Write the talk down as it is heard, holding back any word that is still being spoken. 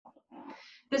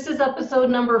This is episode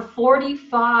number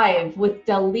 45 with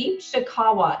Dalip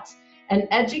Shekhawat, an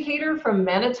educator from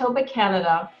Manitoba,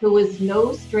 Canada, who is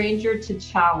no stranger to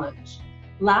challenge.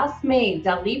 Last May,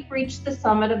 Dalip reached the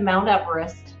summit of Mount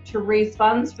Everest to raise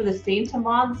funds for the St.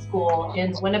 Amand School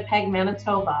in Winnipeg,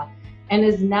 Manitoba, and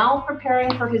is now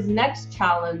preparing for his next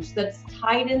challenge that's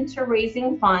tied into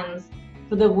raising funds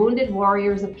for the Wounded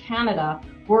Warriors of Canada,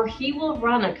 where he will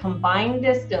run a combined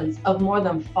distance of more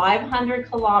than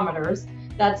 500 kilometers,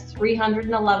 that's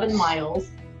 311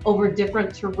 miles, over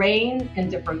different terrain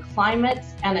and different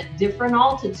climates and at different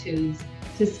altitudes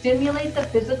to stimulate the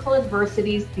physical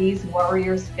adversities these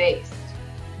warriors faced.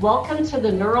 Welcome to the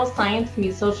Neuroscience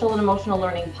Meets Social and Emotional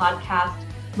Learning podcast.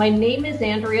 My name is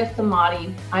Andrea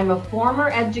Samadi. I'm a former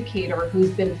educator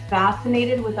who's been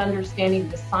fascinated with understanding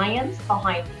the science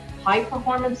behind high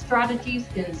performance strategies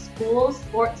in schools,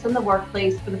 sports, and the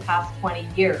workplace for the past 20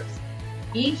 years.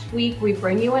 Each week, we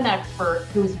bring you an expert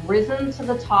who's risen to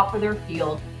the top of their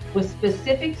field with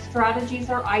specific strategies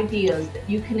or ideas that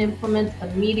you can implement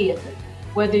immediately,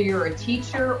 whether you're a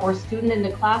teacher or student in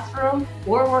the classroom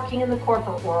or working in the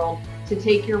corporate world to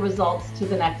take your results to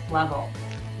the next level.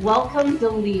 Welcome,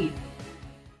 Dalip.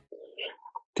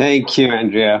 Thank you,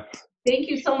 Andrea. Thank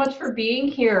you so much for being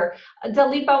here.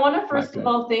 Dalip, I want to first of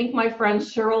all thank my friend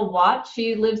Cheryl Watt.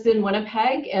 She lives in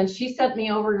Winnipeg and she sent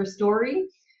me over your story.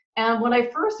 And when I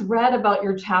first read about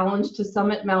your challenge to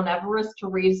summit Mount Everest to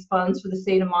raise funds for the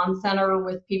St. Amand Center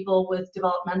with people with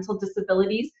developmental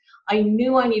disabilities, I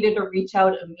knew I needed to reach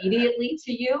out immediately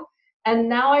to you. And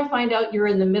now I find out you're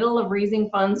in the middle of raising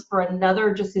funds for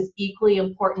another just as equally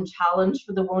important challenge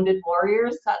for the Wounded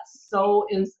Warriors. That's so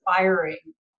inspiring.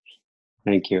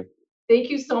 Thank you. Thank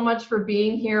you so much for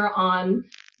being here on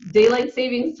Daylight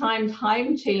Savings Time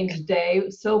Change Day,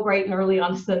 so bright and early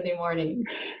on Sunday morning.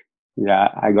 Yeah,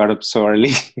 I got up so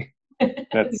early.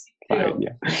 That's fine,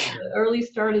 yeah. The early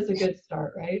start is a good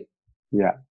start, right?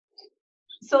 Yeah.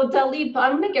 So Dalip,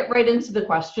 I'm going to get right into the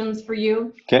questions for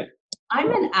you. Okay. I'm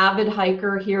an avid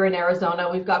hiker here in Arizona.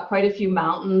 We've got quite a few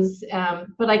mountains,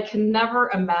 but I can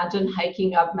never imagine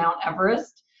hiking up Mount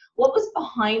Everest. What was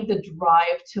behind the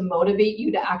drive to motivate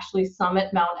you to actually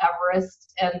summit Mount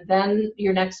Everest and then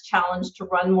your next challenge to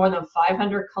run more than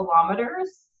 500 kilometers?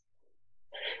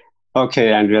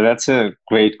 Okay, Andrea, that's a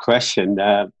great question.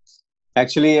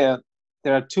 Actually,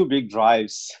 there are two big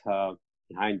drives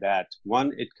behind that.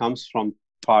 One, it comes from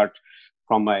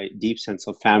my deep sense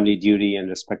of family duty and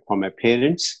respect for my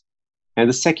parents. And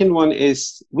the second one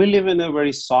is we live in a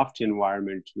very soft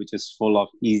environment, which is full of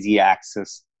easy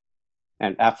access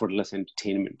and effortless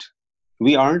entertainment.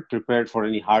 We aren't prepared for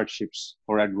any hardships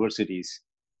or adversities.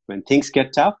 When things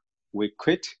get tough, we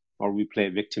quit or we play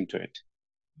victim to it.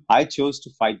 I chose to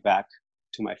fight back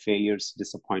to my failures,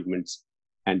 disappointments,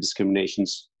 and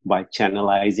discriminations by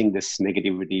channelizing this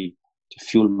negativity to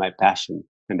fuel my passion.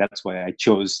 And that's why I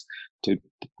chose to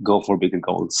go for bigger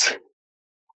goals.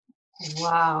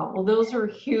 Wow. Well, those are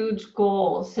huge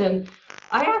goals. And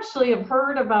I actually have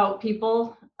heard about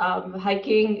people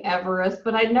hiking Everest,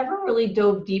 but I never really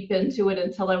dove deep into it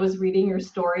until I was reading your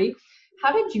story.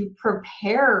 How did you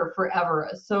prepare for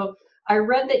Everest? So I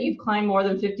read that you've climbed more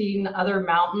than 15 other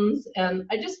mountains, and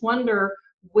I just wonder,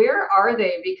 where are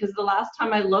they? Because the last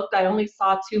time I looked, I only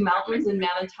saw 2 mountains in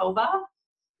Manitoba.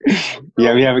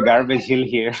 Yeah, we have a garbage hill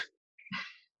here,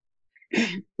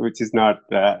 which is not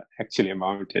actually a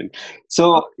mountain.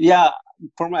 So yeah,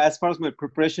 as far as my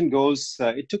preparation goes,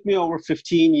 it took me over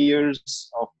 15 years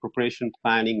of preparation,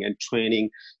 planning, and training.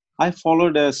 I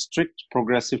followed a strict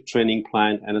progressive training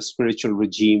plan and a spiritual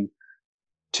regime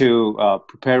to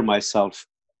prepare myself.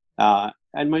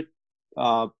 And my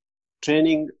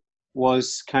training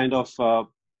was kind of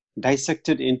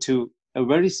dissected into a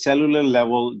very cellular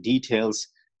level details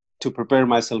to prepare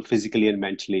myself physically and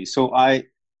mentally. So I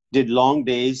did long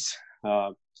days.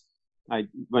 I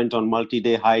went on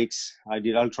multi-day hikes. I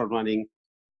did ultra running.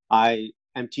 I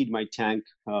emptied my tank.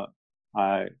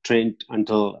 I trained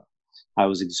until I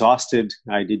was exhausted.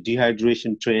 I did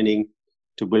dehydration training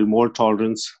to build more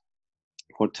tolerance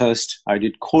for thirst. I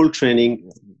did cold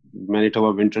training.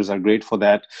 Manitoba winters are great for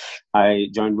that. I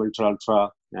joined Winter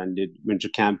Ultra and did winter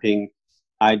camping.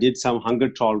 I did some hunger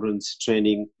tolerance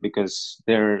training because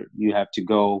there you have to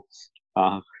go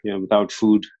without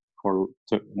food for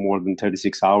more than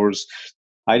 36 hours.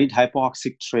 I did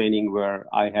hypoxic training where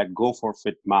I had Go for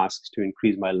Fit masks to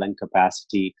increase my lung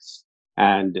capacity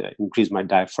and increase my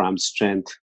diaphragm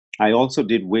strength. I also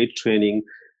did weight training.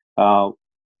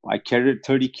 I carried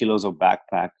 30 kilos of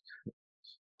backpack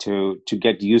to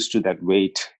get used to that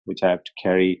weight, which I have to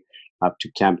carry up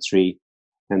to Camp 3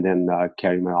 and then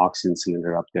carry my oxygen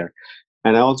cylinder up there.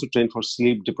 And I also trained for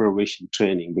sleep deprivation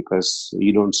training because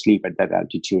you don't sleep at that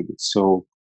altitude. It's so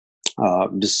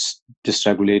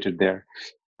dysregulated there.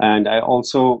 And I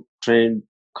also trained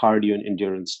cardio and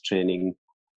endurance training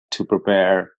to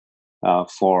prepare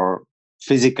for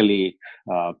physically,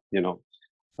 you know,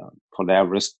 for the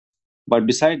Everest. But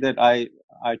beside that, I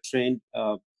trained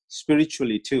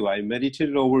spiritually too. I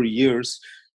meditated over years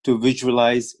to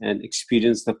visualize and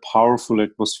experience the powerful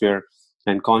atmosphere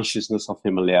and consciousness of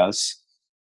Himalayas.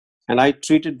 And I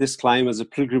treated this climb as a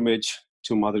pilgrimage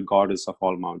to Mother Goddess of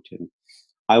all mountain.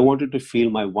 I wanted to feel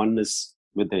my oneness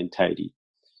with the entirety.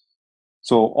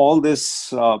 So all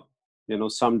this,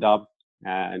 summed up,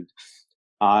 and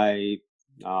I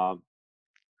uh,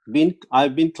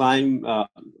 I've been climbing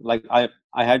like I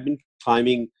had been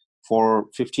climbing for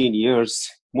 15 years.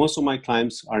 Most of my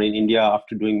climbs are in India.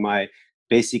 After doing my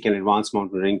basic and advanced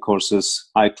mountaineering courses,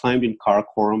 I climbed in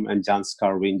Karakoram and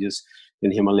Janskar ranges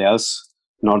in Himalayas,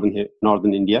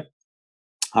 northern India.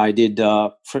 I did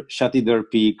Shatidhar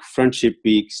Peak, Friendship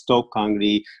Peak, Stoke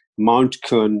Kangri, Mount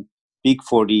Kun, Peak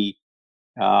 40.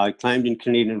 I climbed in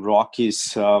Canadian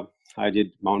Rockies. I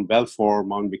did Mount Belfour,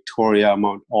 Mount Victoria,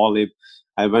 Mount Olive.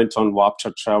 I went on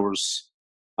Wapta Traverse.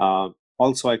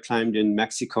 Also, I climbed in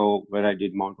Mexico, where I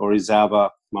did Mount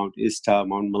Orizaba, Mount Ista,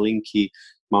 Mount Malinki,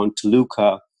 Mount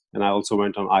Toluca, and I also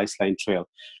went on Iceland Trail.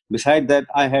 Beside that,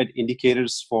 I had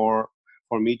indicators for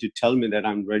me to tell me that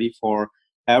I'm ready for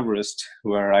Everest,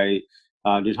 where I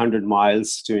did 100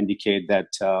 miles to indicate that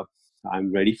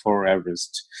I'm ready for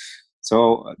Everest.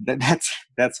 So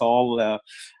that's all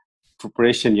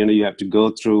preparation. You have to go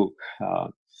through,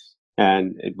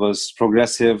 and it was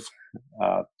progressive.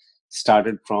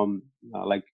 Started from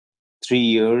like 3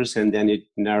 years, and then it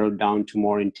narrowed down to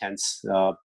more intense.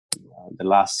 The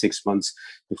last 6 months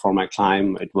before my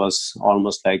climb, it was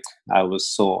almost like I was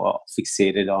so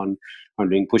fixated on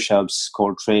doing push-ups,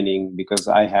 core training, because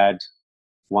I had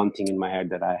one thing in my head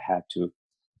that I had to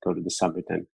go to the summit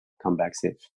and come back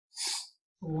safe.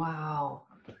 Wow.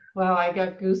 Wow, I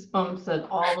got goosebumps at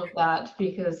all of that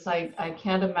because I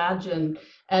can't imagine.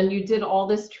 And you did all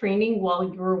this training while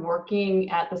you were working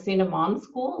at the St. Amand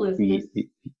School? Is this?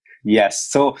 Yes.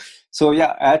 So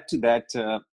yeah, add to that,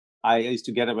 I used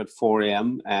to get up at 4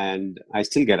 a.m. and I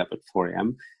still get up at 4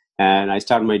 a.m. And I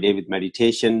start my day with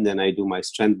meditation. Then I do my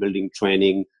strength building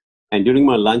training. And during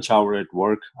my lunch hour at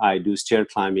work, I do stair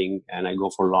climbing and I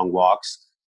go for long walks.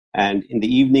 And in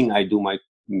the evening, I do my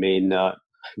main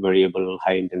variable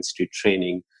high intensity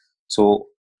training. So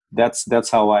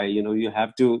that's how you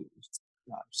have to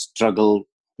struggle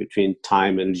between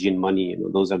time, energy, and money.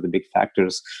 Those are the big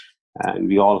factors, and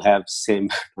we all have same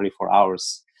 24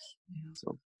 hours.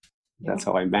 So that's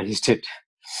how I managed it.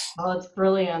 Oh, it's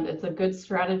brilliant. It's a good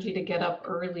strategy to get up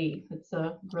early. It's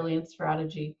a brilliant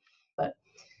strategy. But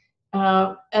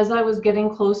as I was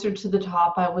getting closer to the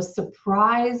top, I was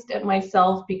surprised at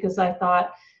myself because I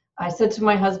said to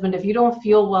my husband, if you don't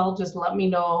feel well, just let me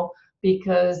know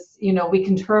because, we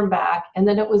can turn back. And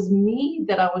then it was me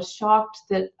that I was shocked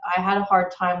that I had a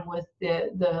hard time with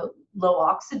the low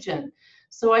oxygen.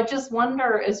 So I just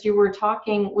wonder, as you were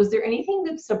talking, was there anything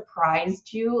that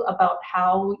surprised you about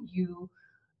how you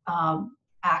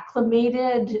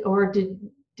acclimated, or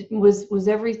was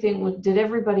everything, did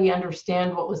everybody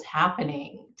understand what was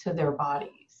happening to their bodies?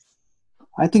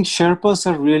 I think Sherpas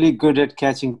are really good at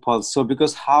catching pulse. So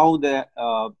because how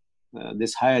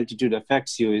this high altitude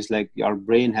affects you is like our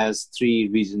brain has three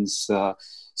regions: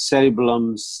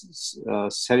 cerebellum,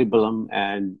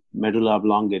 and medulla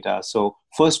oblongata. So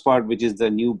first part, which is the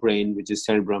new brain, which is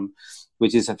cerebrum,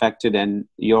 which is affected, and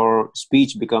your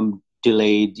speech become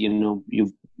delayed. You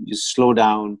slow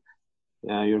down,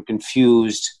 you're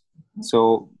confused.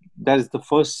 So that is the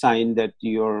first sign that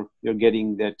you're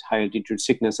getting that high altitude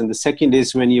sickness. And the second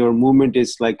is when your movement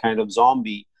is like kind of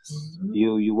zombie. Mm-hmm.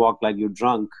 You walk like you're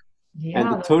drunk. Yeah,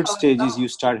 and the third stage is you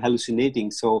start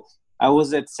hallucinating. So I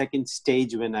was at second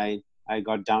stage when I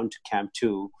got down to Camp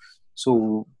 2.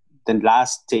 So then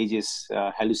last stage is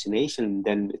hallucination.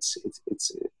 Then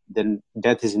then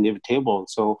death is inevitable.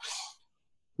 So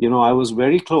I was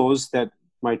very close. That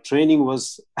my training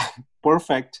was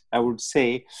perfect, I would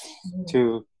say,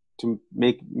 to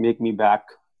make me back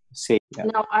safe. Yeah.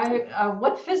 Now,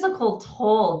 what physical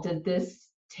toll did this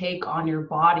take on your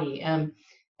body? And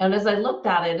as I looked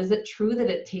at it, is it true that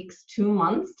it takes 2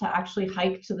 months to actually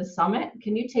hike to the summit?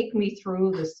 Can you take me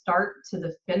through the start to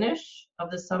the finish of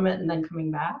the summit and then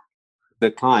coming back?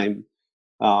 The climb,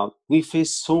 we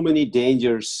face so many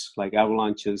dangers like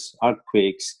avalanches,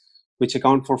 earthquakes, which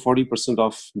account for 40%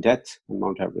 of death on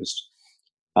Mount Everest.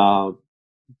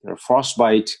 There are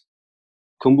frostbite,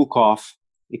 Kumbu cough,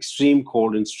 extreme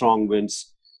cold and strong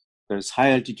winds. There's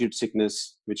high altitude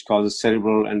sickness, which causes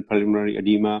cerebral and pulmonary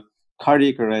edema,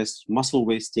 cardiac arrest, muscle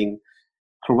wasting,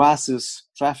 crevasses,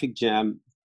 traffic jam,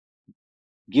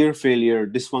 gear failure,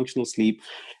 dysfunctional sleep.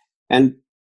 And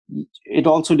it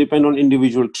also depends on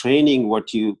individual training,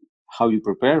 how you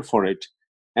prepare for it.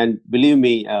 And believe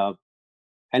me,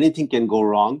 anything can go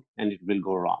wrong, and it will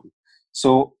go wrong.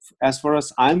 So as far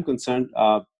as I'm concerned,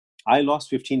 I lost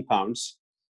 15 pounds,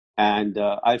 and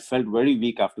I felt very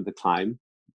weak after the climb.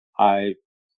 I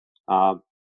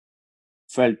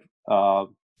felt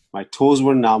my toes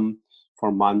were numb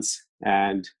for months,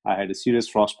 and I had a serious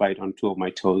frostbite on two of my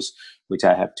toes, which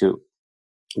I had to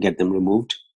get them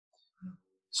removed.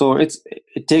 So it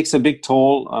takes a big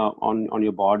toll on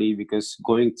your body, because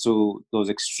going through those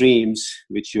extremes,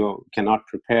 which you cannot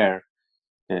prepare,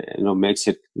 makes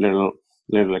it little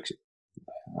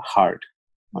hard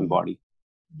on body.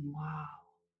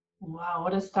 Wow,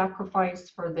 what a sacrifice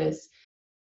for this.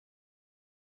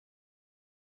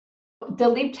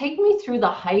 Dalip, take me through the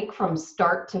hike from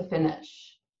start to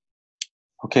finish.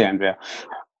 Okay, Andrea.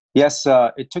 Yes,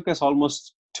 it took us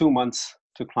almost 2 months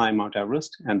to climb Mount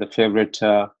Everest, and the favorite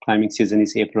climbing season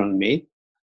is April and May.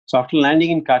 So after landing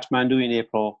in Kathmandu in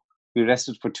April, we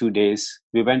rested for 2 days.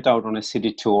 We went out on a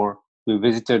city tour. We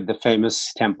visited the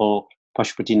famous temple,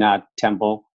 Pashupatinath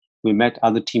temple. We met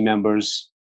other team members.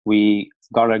 We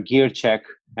got our gear check,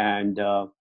 and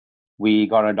we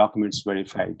got our documents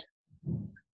verified.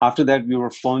 After that, we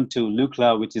were flown to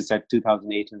Lukla, which is at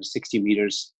 2,860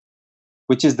 meters,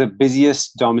 which is the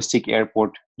busiest domestic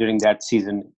airport during that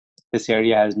season. This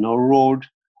area has no road.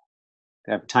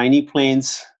 They have tiny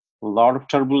planes, a lot of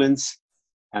turbulence,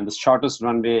 and the shortest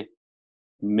runway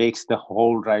makes the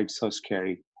whole ride so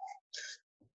scary.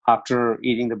 After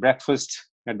eating the breakfast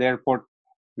at the airport,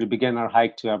 we began our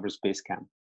hike to Everest Base Camp.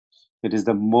 It is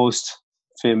the most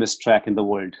famous trek in the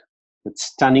world, with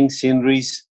stunning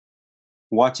sceneries,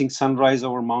 watching sunrise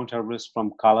over Mount Everest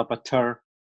from Kalapathar,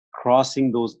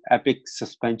 crossing those epic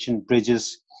suspension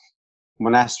bridges,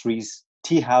 monasteries,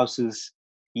 tea houses,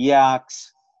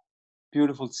 yaks,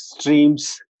 beautiful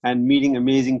streams, and meeting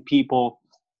amazing people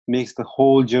makes the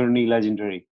whole journey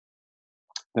legendary.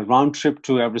 The round trip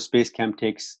to Everest Base Camp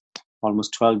takes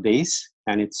almost 12 days,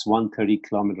 and it's 130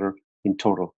 kilometers in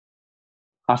total.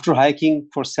 After hiking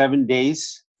for 7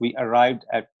 days, we arrived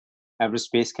at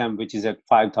Everest Base Camp, which is at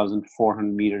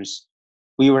 5,400 meters.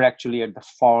 We were actually at the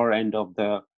far end of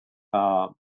the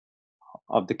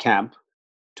camp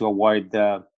to avoid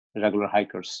the regular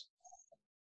hikers.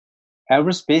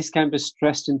 Everest Base Camp is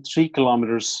stretched in 3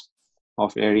 kilometers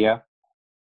of area,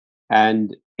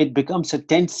 and it becomes a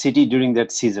tent city during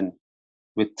that season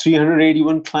with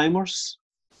 381 climbers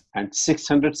and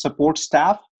 600 support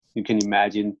staff. You can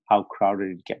imagine how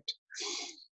crowded it gets.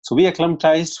 So we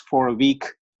acclimatized for a week,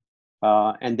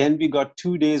 and then we got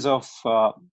 2 days of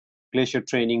glacier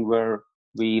training where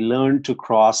we learned to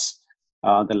cross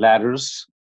the ladders.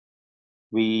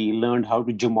 We learned how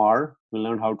to Jumar, we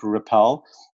learned how to rappel,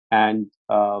 and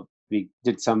we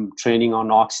did some training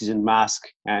on oxygen mask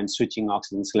and switching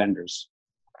oxygen cylinders.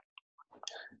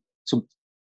 So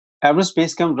Everest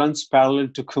Base Camp runs parallel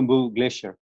to Khumbu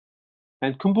Glacier.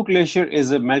 And Khumbu Glacier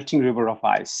is a melting river of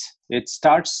ice. It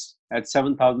starts at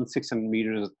 7,600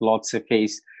 meters at Lhotse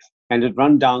face, and it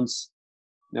runs down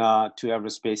to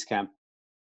Everest Base Camp.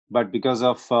 But because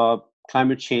of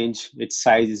climate change, its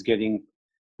size is getting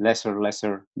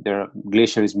lesser. The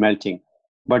glacier is melting.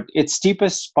 But its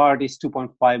steepest part is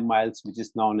 2.5 miles, which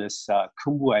is known as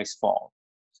Khumbu Ice Fall.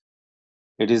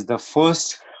 It is the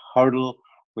first hurdle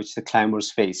which the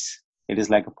climbers face. It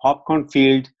is like a popcorn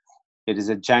field. It is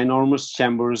a ginormous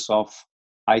chambers of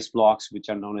ice blocks, which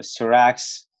are known as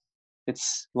seracs.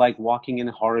 It's like walking in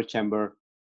a horror chamber.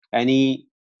 Any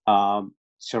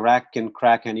serac can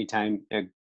crack anytime. A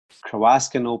crevasse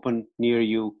can open near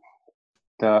you.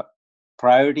 The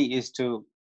priority is to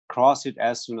cross it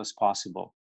as soon as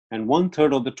possible. And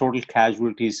 1/3 of the total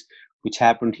casualties which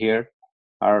happened here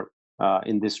are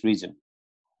in this region.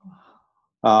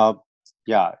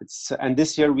 And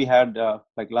this year we had,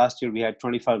 like last year, we had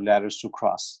 25 ladders to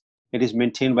cross. It is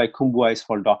maintained by Khumbu Ice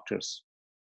Fall doctors.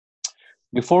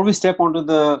 Before we step onto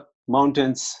the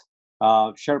mountains,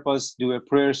 Sherpas do a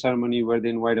prayer ceremony where they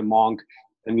invite a monk,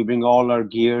 and we bring all our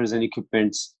gears and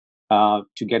equipments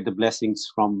to get the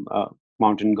blessings from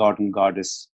mountain god and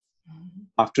goddess.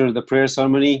 After the prayer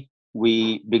ceremony,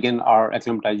 we begin our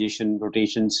acclimatization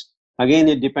rotations. Again,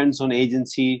 it depends on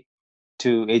agency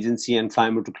to agency and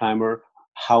climber to climber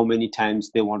how many times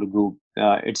they want to go.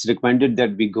 It's recommended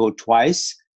that we go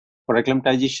twice for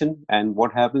acclimatization. And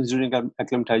what happens during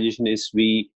acclimatization is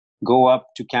we go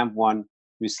up to Camp 1,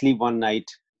 we sleep one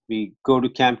night. We go to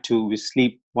Camp 2, we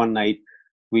sleep one night.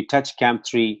 We touch Camp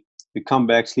 3, we come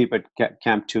back, sleep at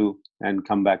Camp 2, and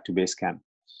come back to base camp.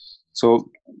 So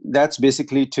that's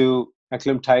basically to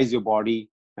acclimatize your body.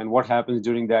 And what happens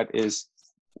during that is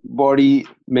body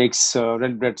makes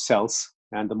red blood cells,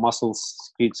 and the muscles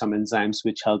secrete some enzymes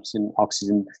which helps in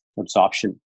oxygen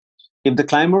absorption. If the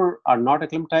climber are not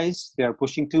acclimatized, they are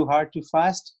pushing too hard, too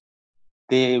fast,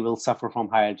 they will suffer from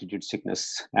high altitude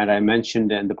sickness. And I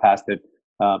mentioned in the past that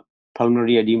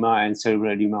pulmonary edema and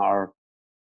cerebral edema are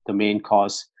the main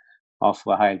cause of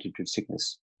high altitude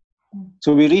sickness.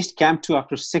 So we reached Camp 2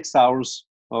 after 6 hours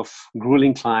of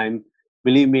grueling climb.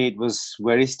 Believe me, it was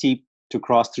very steep to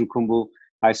cross through Khumbu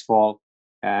icefall,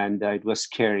 and it was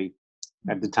scary.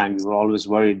 At the time, we were always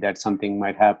worried that something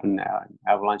might happen,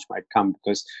 avalanche might come,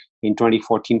 because in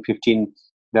 2014-15,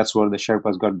 that's where the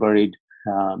Sherpas got buried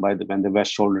when the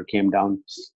west shoulder came down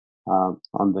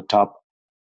on the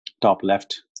top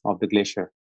left of the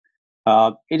glacier.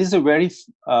 It is a very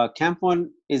Camp 1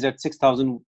 is at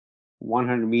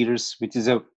 6,100 meters, which is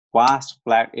a vast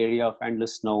flat area of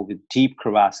endless snow with deep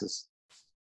crevasses.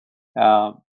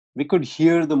 We could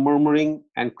hear the murmuring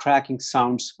and cracking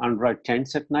sounds under our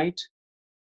tents at night,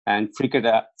 and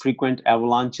frequent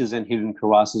avalanches and hidden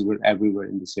crevasses were everywhere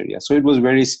in this area. So it was a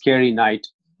very scary night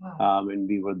when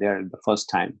we were there the first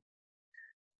time.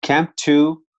 Camp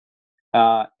 2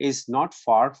 is not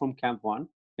far from Camp 1.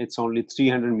 It's only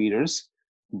 300 meters,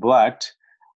 but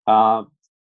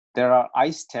there are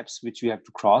ice steps which we have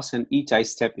to cross, and each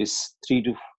ice step is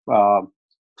 5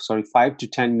 to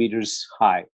 10 meters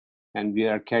high, and we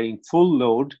are carrying full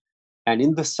load. And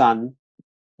in the sun,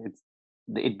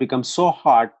 it becomes so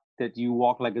hot that you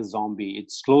walk like a zombie.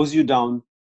 It slows you down,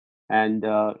 and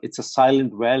it's a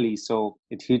silent valley, so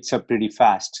it heats up pretty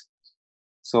fast.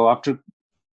 So after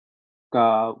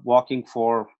walking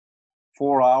for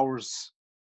 4 hours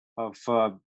of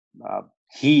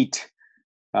heat,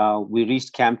 we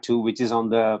reached Camp 2, which is on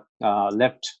the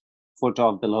left foot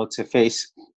of the Lhotse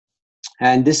face.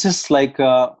 And this is like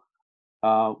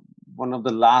one of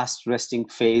the last resting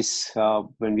phase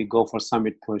when we go for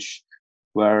summit push,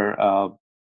 where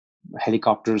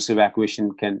helicopters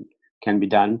evacuation can be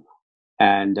done.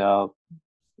 And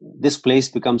this place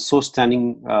becomes so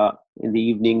stunning in the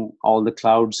evening. All the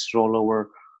clouds roll over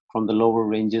from the lower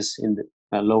ranges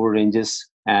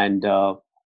and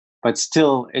but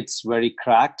still it's very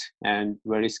cracked and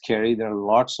very scary. There are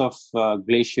lots of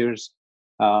glaciers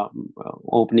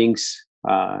openings,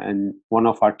 and one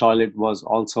of our toilet was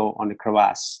also on a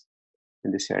crevasse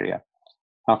in this area.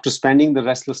 After spending the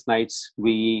restless nights,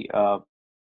 we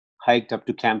hiked up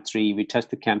to Camp 3. We touched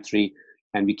the Camp 3,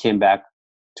 and we came back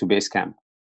to base camp.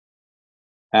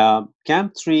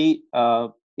 Camp 3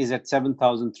 is at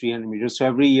 7,300 meters. So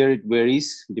every year it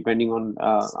varies depending on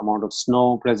amount of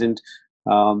snow present.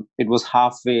 It was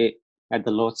halfway at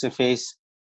the Lhotse face.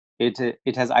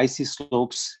 It has icy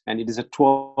slopes, and it is a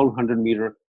 1,200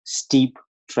 meter steep,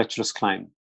 treacherous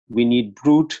climb. We need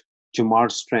brute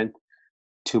Jamar strength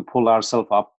to pull ourselves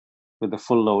up with the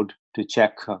full load to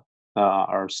check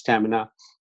our stamina.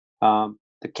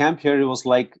 The camp here was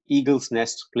like eagle's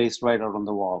nest placed right out on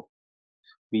the wall.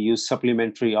 We use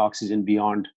supplementary oxygen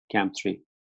beyond Camp 3.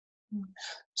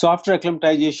 So after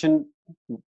acclimatization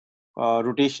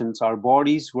rotations, our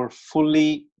bodies were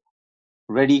fully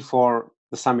ready for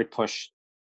the summit push.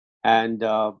 And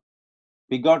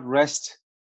we got rest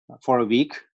for a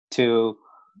week to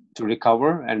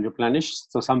recover and replenish.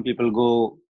 So some people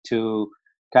go to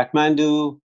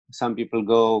Kathmandu, some people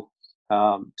go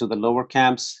to the lower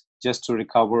camps just to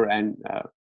recover and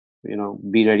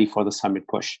be ready for the summit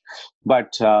push.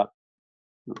 But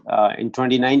in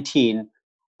 2019,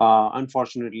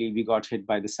 unfortunately, we got hit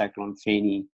by the cyclone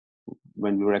Fani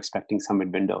when we were expecting summit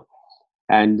window.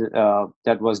 And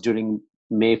that was during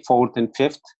May 4th and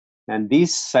 5th. And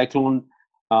these cyclone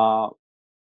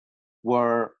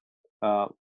were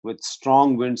with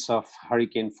strong winds of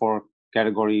Hurricane 4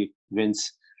 category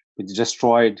winds, which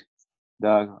destroyed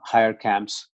the higher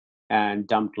camps and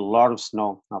dumped a lot of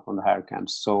snow up on the higher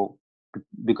camps. So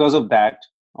because of that,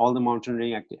 all the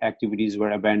mountaineering activities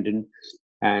were abandoned,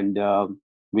 and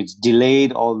which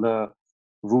delayed all the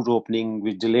route opening,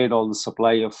 which delayed all the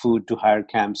supply of food to higher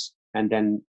camps, and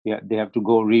then they have to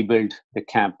go rebuild the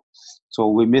camp. So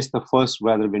we missed the first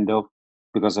weather window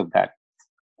because of that.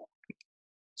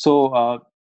 So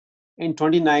in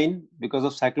 29, because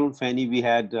of Cyclone Fani, we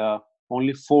had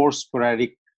only 4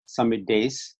 sporadic summit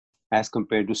days as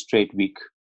compared to straight week.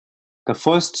 The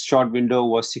first short window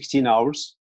was 16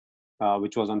 hours,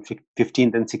 which was on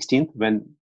 15th and 16th when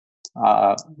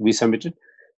we submitted.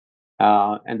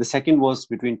 And the second was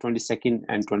between 22nd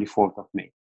and 24th of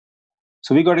May.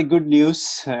 So we got a good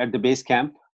news at the base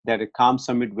camp that a calm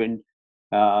summit wind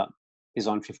is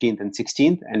on 15th and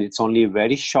 16th, and it's only a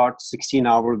very short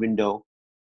 16-hour window.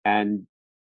 And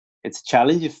it's a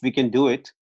challenge if we can do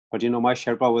it. But, my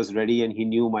Sherpa was ready and he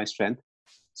knew my strength.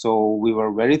 So we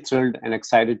were very thrilled and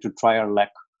excited to try our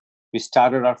luck. We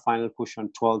started our final push on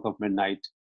 12th of midnight.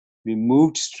 We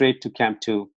moved straight to Camp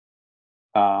 2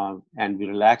 and we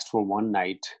relaxed for one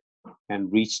night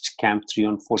and reached Camp 3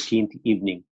 on 14th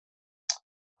evening.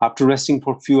 After resting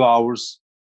for a few hours,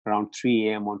 around 3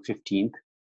 a.m. on 15th,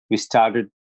 we started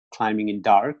climbing in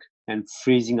dark and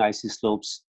freezing icy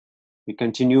slopes. We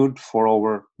continued for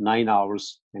over 9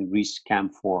 hours and reached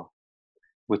Camp 4,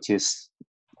 which is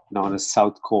known as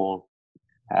South Col,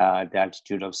 at the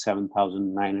altitude of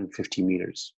 7,950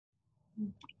 meters.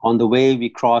 On the way, we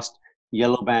crossed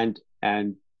Yellow Band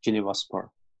and Geneva Spur.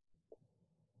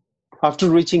 After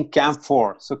reaching Camp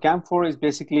 4, so Camp 4 is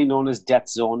basically known as death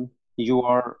zone. You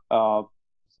are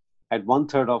at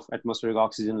 1/3 of atmospheric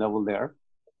oxygen level there,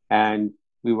 and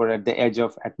we were at the edge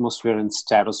of atmosphere and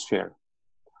stratosphere.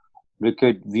 We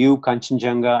could view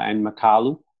Kanchenjunga and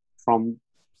Makalu from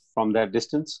that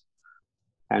distance,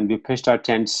 and we pitched our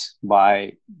tents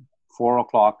by 4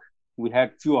 o'clock. We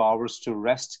had few hours to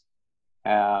rest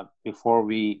before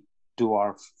we do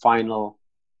our final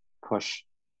push.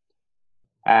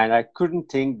 And I couldn't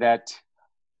think that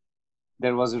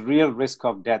there was a real risk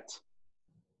of death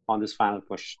on this final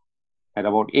push. At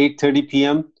about 8:30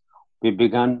 p.m., we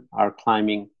began our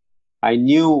climbing. I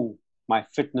knew my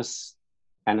fitness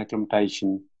and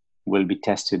acclimatization will be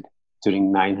tested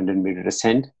during 900-meter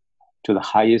ascent to the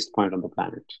highest point on the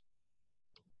planet.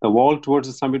 The wall towards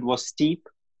the summit was steep,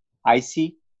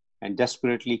 icy, and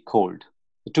desperately cold.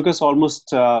 It took us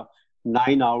almost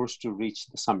 9 hours to reach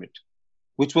the summit,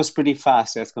 which was pretty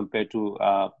fast as compared to,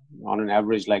 on an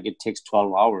average, like it takes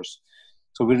 12 hours.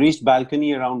 So we reached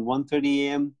balcony around 1:30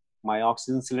 a.m. My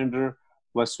oxygen cylinder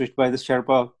was switched by the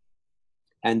Sherpa.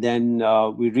 And then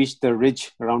we reached the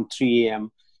ridge around 3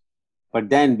 a.m. But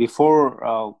then before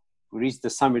we reached the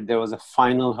summit, there was a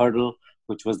final hurdle,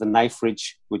 which was the Knife Ridge,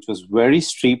 which was very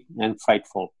steep and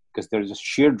frightful because there is a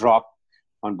sheer drop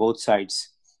on both sides.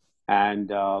 And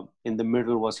in the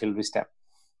middle was Hillary Step,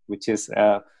 which is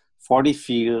a 40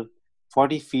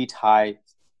 feet high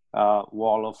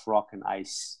wall of rock and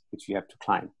ice, which we have to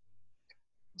climb.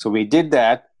 So we did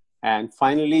that. And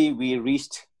finally, we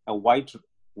reached a white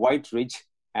ridge,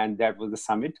 and that was the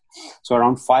summit. So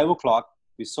around 5 o'clock,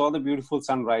 we saw the beautiful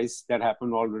sunrise that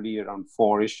happened already around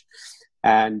 4-ish.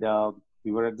 And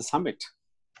we were at the summit.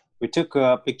 We took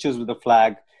pictures with the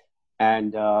flag,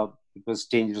 and it was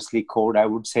dangerously cold, I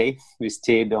would say. We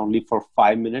stayed only for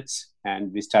 5 minutes,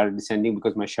 and we started descending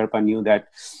because my Sherpa knew that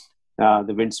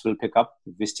the winds will pick up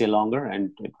if we stay longer,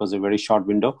 and it was a very short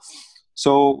window.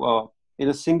 So in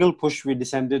a single push, we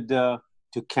descended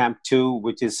to Camp 2,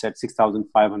 which is at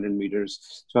 6,500 meters.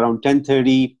 So around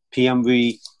 10:30 p.m.,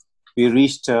 we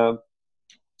reached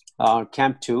our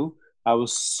Camp 2. I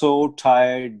was so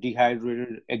tired,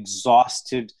 dehydrated,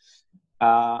 exhausted.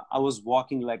 I was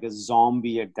walking like a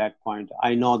zombie at that point.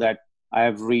 I know that I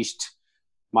have reached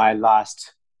my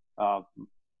last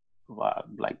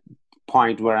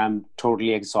point where I'm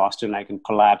totally exhausted and I can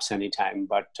collapse anytime.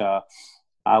 But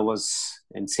I was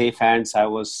in safe hands. I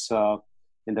was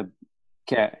in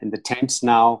the tents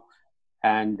now,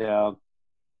 and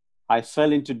I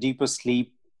fell into deeper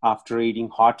sleep after eating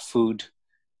hot food.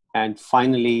 And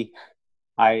finally,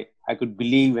 I could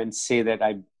believe and say that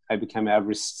I became an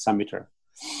Everest summiter.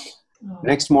 Oh.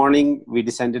 Next morning, we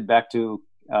descended back to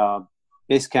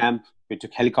base camp. We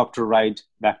took helicopter ride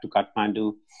back to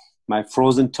Kathmandu. My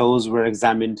frozen toes were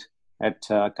examined at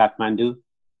Kathmandu,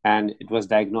 and it was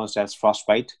diagnosed as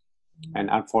frostbite. And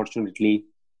unfortunately,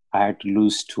 I had to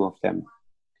lose 2 of them.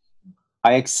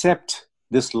 I accept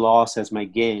this loss as my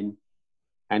gain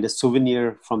and a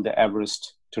souvenir from the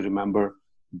Everest to remember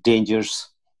dangers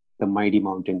the mighty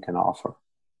mountain can offer.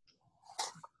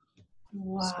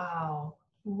 Wow,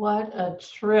 what a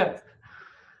trip.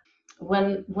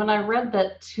 When I read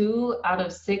that 2 out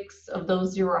of 6 of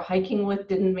those you were hiking with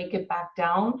didn't make it back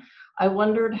down, I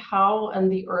wondered how on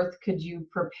the earth could you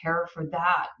prepare for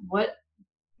that? What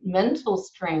mental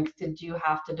strength did you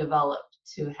have to develop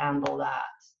to handle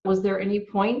that? Was there any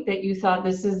point that you thought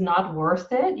this is not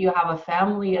worth it? You have a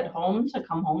family at home to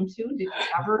come home to. Did you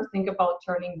ever think about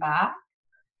turning back?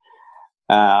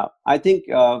 I think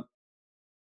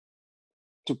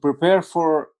to prepare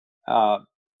for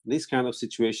this kind of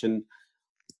situation,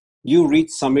 you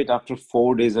reach summit after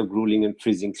 4 days of grueling and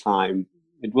freezing climb.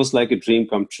 It was like a dream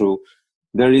come true.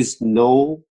 There is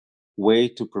no way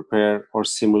to prepare or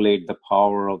simulate the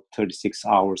power of 36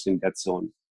 hours in death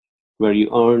zone, where you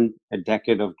earn a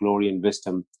decade of glory and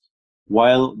wisdom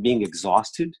while being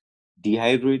exhausted,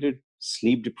 dehydrated,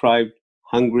 sleep deprived,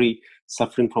 hungry,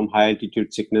 suffering from high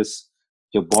altitude sickness.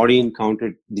 Your body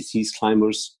encountered disease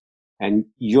climbers, and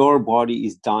your body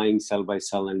is dying cell by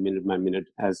cell and minute by minute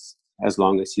as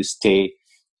long as you stay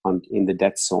in the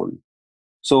death zone.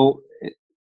 So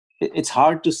it's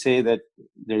hard to say that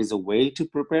there is a way to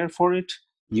prepare for it.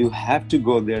 You have to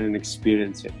go there and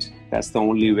experience it. That's the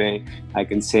only way I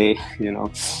can say,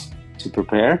 to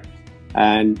prepare.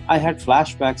 And I had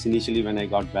flashbacks initially when I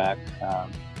got back.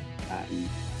 And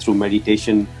through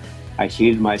meditation, I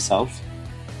healed myself.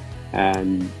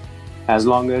 And as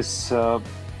long as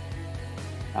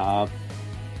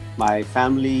my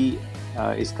family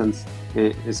is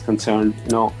concerned,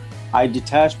 I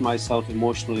detached myself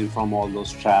emotionally from all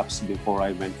those traps before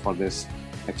I went for this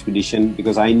expedition,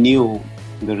 because I knew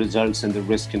the results and the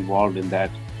risk involved in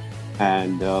that.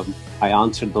 And I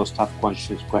answered those tough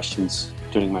questions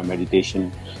during my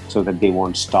meditation so that they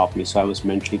won't stop me. So I was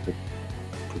mentally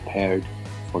prepared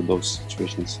for those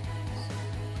situations.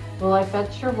 Well, I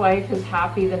bet your wife is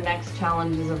happy the next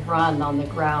challenge is a run on the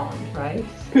ground, right?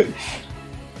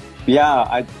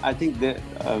 Yeah, I think that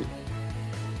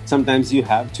sometimes you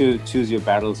have to choose your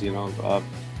battles.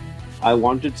 I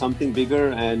wanted something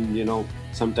bigger, and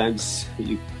sometimes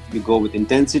you go with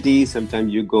intensity,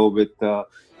 sometimes you go with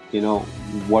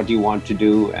what you want to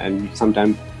do, and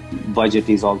sometimes budget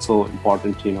is also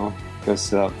important,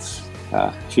 because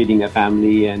feeding a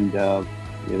family and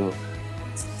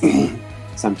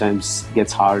sometimes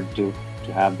gets hard to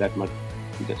have that much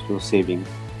saving.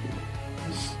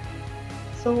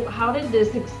 So how did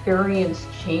this experience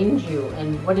change you,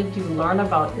 and what did you learn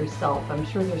about yourself? I'm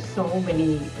sure there's so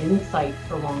many insights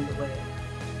along the way.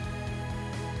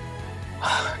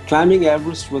 Climbing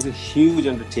Everest was a huge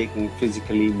undertaking,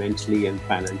 physically, mentally, and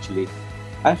financially.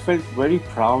 I felt very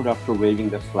proud after waving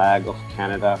the flag of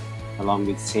Canada along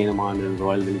with Saint Amand and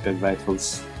Royal Military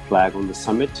Rifles flag on the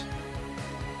summit.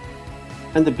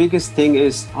 And the biggest thing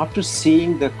is, after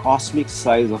seeing the cosmic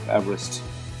size of Everest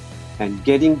and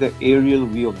getting the aerial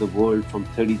view of the world from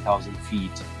 30,000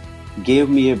 feet, gave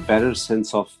me a better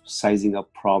sense of sizing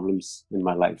up problems in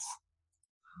my life.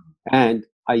 And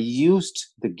I used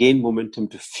the gain momentum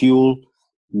to fuel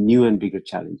new and bigger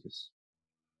challenges.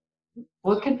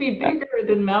 What could be bigger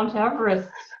than Mount Everest?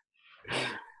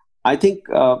 I think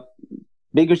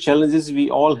bigger challenges, we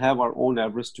all have our own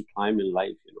Everest to climb in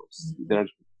life.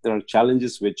 There are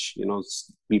challenges which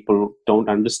people don't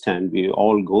understand. We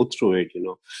all go through it.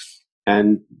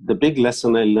 And the big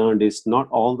lesson I learned is not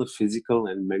all the physical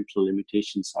and mental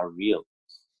limitations are real.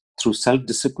 Through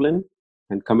self-discipline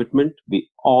and commitment, we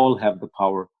all have the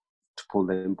power to pull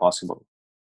the impossible.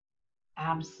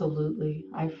 Absolutely.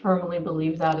 I firmly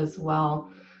believe that as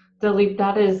well. Dalip,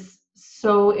 that is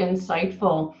so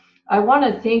insightful. I want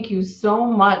to thank you so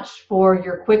much for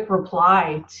your quick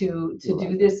reply to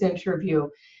do this interview.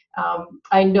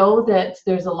 I know that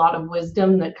there's a lot of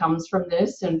wisdom that comes from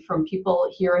this, and from people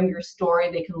hearing your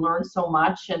story, they can learn so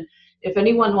much. And if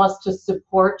anyone wants to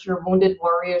support your Wounded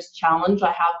Warriors Challenge,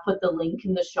 I have put the link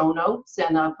in the show notes,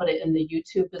 and I'll put it in the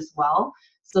YouTube as well,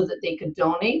 so that they could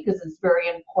donate, because it's very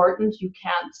important. You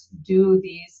can't do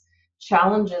these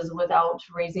challenges without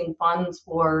raising funds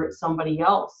for somebody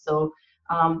else. So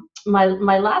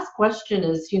my last question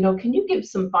is, can you give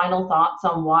some final thoughts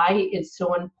on why it's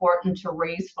so important to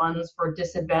raise funds for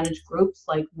disadvantaged groups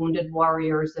like Wounded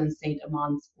Warriors and Saint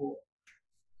Amand School?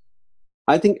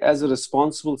 I think as a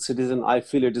responsible citizen, I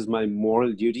feel it is my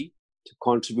moral duty to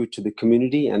contribute to the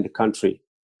community and the country.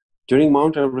 During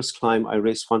Mount Everest climb, I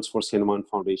raised funds for Saint Amand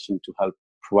Foundation to help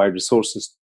provide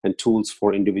resources and tools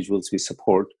for individuals we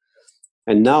support.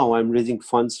 And now I'm raising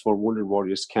funds for Wounded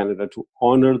Warriors Canada to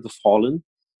honor the fallen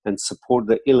and support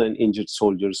the ill and injured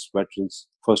soldiers, veterans,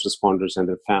 first responders, and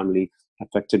their family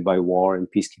affected by war and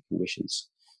peacekeeping missions.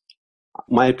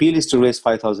 My appeal is to raise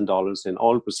 $5,000, and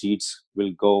all proceeds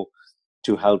will go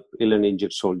to help ill and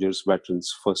injured soldiers,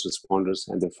 veterans, first responders,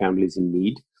 and their families in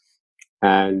need.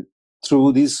 And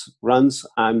through these runs,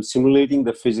 I'm simulating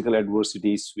the physical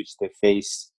adversities which they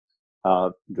face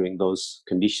during those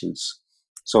conditions.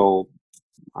 So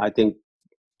I think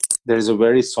there is a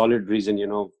very solid reason,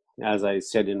 as I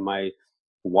said in my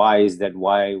whys, that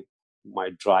why my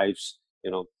drives,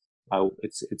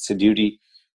 it's a duty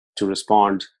to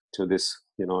respond to this,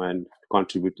 and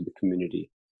contribute to the community.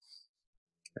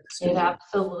 It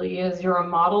absolutely is. You're a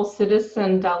model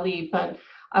citizen, Dalip. And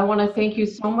I want to thank you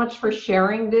so much for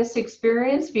sharing this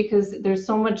experience, because there's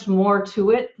so much more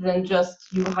to it than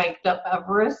just you hiked up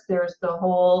Everest. There's the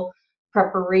whole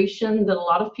preparation that a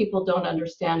lot of people don't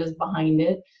understand is behind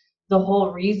it, the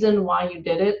whole reason why you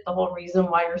did it, the whole reason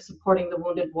why you're supporting the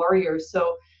Wounded Warriors.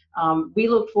 So we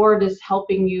look forward to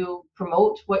helping you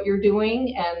promote what you're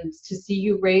doing and to see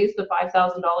you raise the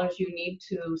 $5,000 you need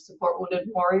to support Wounded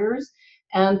Warriors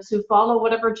and to follow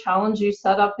whatever challenge you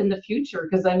set up in the future,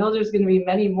 because I know there's going to be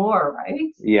many more, right?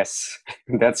 Yes,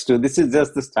 that's true. This is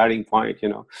just the starting point.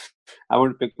 I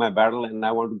want to pick my battle, and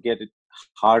I want to get it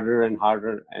harder and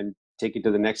harder and take it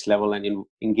to the next level and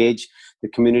engage the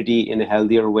community in a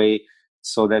healthier way,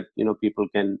 so that people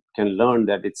can learn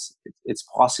that it's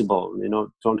possible.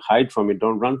 Don't hide from it,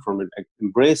 don't run from it,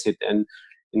 embrace it, and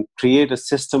create a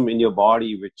system in your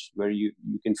body where you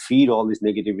can feed all this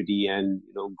negativity and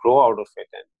grow out of it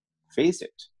and face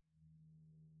it.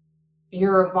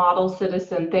 You're a model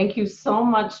citizen. Thank you so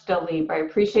much, Dalip. I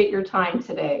appreciate your time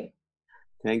today.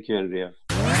 Thank you, Andrea.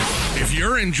 If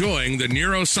you're enjoying the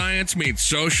Neuroscience Meets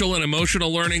Social and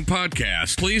Emotional Learning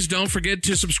podcast, please don't forget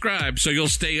to subscribe so you'll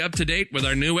stay up to date with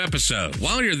our new episode.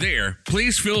 While you're there,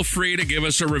 please feel free to give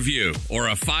us a review or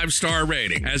a 5-star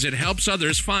rating, as it helps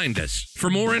others find us.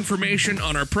 For more information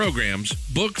on our programs,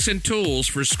 books, and tools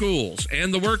for schools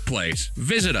and the workplace,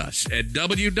 visit us at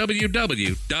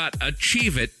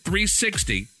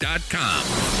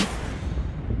www.achieveit360.com.